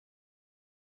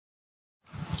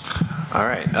All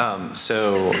right.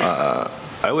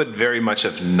 I would very much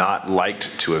have not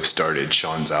liked to have started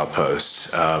Sean's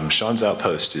Outpost. Sean's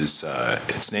Outpost is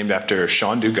it's named after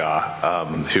Sean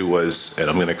Dugas, who was, and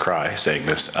I'm going to cry saying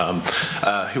this,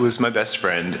 who was my best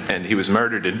friend, and he was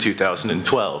murdered in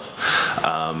 2012,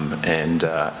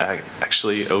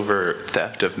 actually over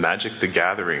theft of Magic the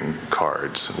Gathering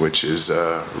cards, which is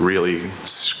really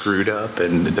screwed up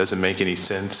and it doesn't make any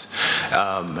sense.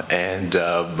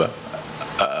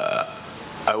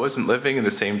 I wasn't living in the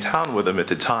same town with him at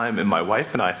the time, and my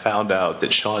wife and I found out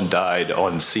that Sean died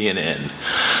on CNN,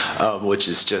 which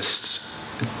is just,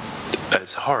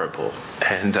 it's horrible.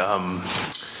 And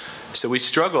so we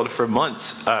struggled for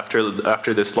months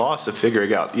after this loss of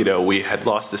figuring out, you know, we had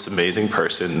lost this amazing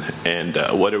person, and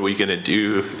what are we going to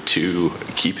do to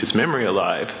keep his memory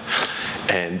alive?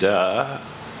 And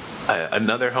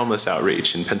another homeless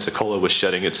outreach in Pensacola was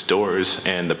shutting its doors,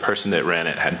 and the person that ran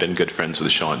it had been good friends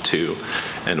with Sean too.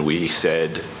 And we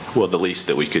said, well, the least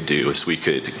that we could do is we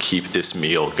could keep this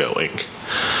meal going.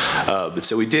 But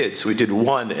so we did. So we did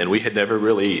one, and we had never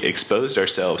really exposed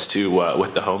ourselves to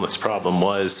what the homeless problem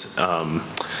was.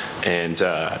 And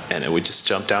we just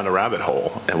jumped down a rabbit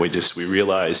hole, and we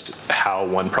realized how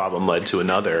one problem led to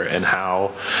another, and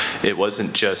how it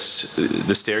wasn't just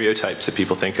the stereotypes that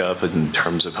people think of in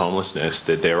terms of homelessness,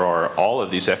 that there are all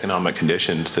of these economic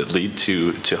conditions that lead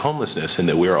to homelessness, and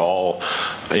that we're all,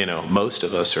 you know, most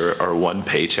of us are one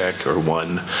paycheck or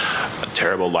one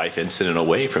terrible life incident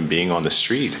away from being on the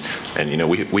street. And you know,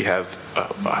 we have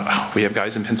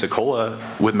guys in Pensacola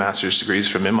with master's degrees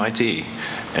from MIT,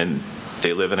 and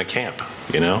they live in a camp,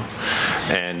 you know,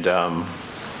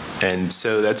 and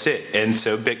so that's it. And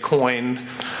so Bitcoin,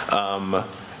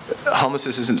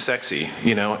 homelessness isn't sexy,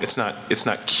 you know. It's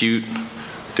not cute.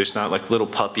 There's not like little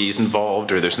puppies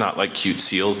involved, or there's not like cute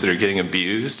seals that are getting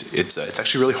abused. It's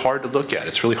actually really hard to look at.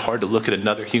 It's really hard to look at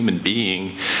another human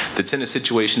being that's in a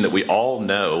situation that we all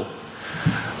know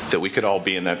that we could all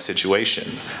be in that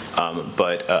situation.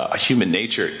 But human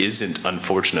nature isn't,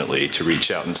 unfortunately, to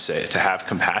reach out and say, to have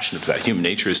compassion for that. Human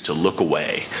nature is to look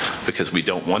away because we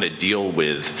don't want to deal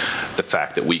with the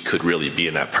fact that we could really be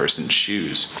in that person's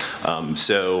shoes.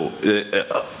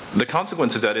 The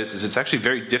consequence of that is it's actually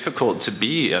very difficult to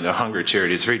be in a hunger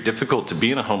charity. It's very difficult to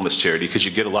be in a homeless charity because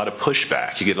you get a lot of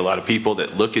pushback. You get a lot of people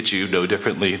that look at you no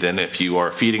differently than if you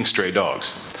are feeding stray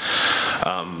dogs.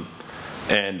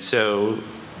 And so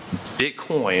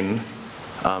Bitcoin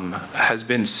has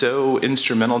been so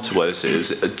instrumental to us,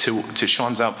 to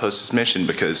Sean's Outpost's mission,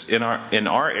 because in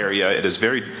our area it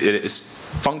is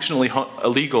functionally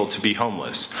illegal to be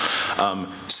homeless.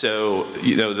 So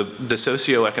you know, the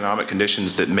socioeconomic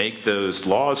conditions that make those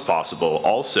laws possible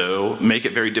also make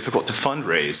it very difficult to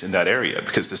fundraise in that area,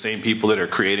 because the same people that are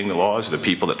creating the laws are the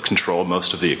people that control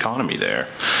most of the economy there.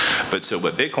 But so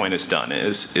what Bitcoin has done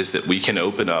is that we can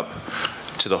open up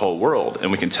to the whole world,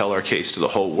 and we can tell our case to the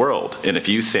whole world. And if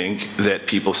you think that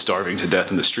people starving to death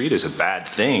in the street is a bad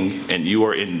thing, and you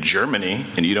are in Germany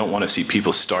and you don't want to see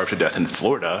people starve to death in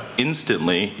Florida,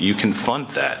 instantly you can fund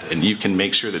that, and you can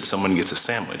make sure that someone gets a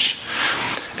sandwich.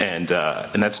 And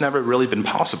that's never really been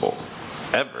possible,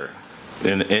 ever,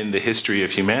 in the history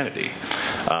of humanity.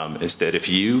 Is that if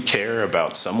you care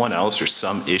about someone else or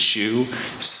some issue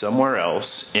somewhere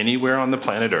else, anywhere on the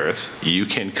planet Earth, you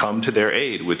can come to their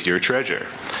aid with your treasure.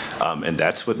 And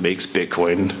that's what makes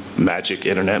Bitcoin magic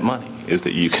internet money, is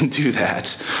that you can do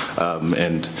that.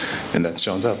 And that's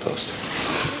Sean's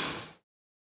Outpost.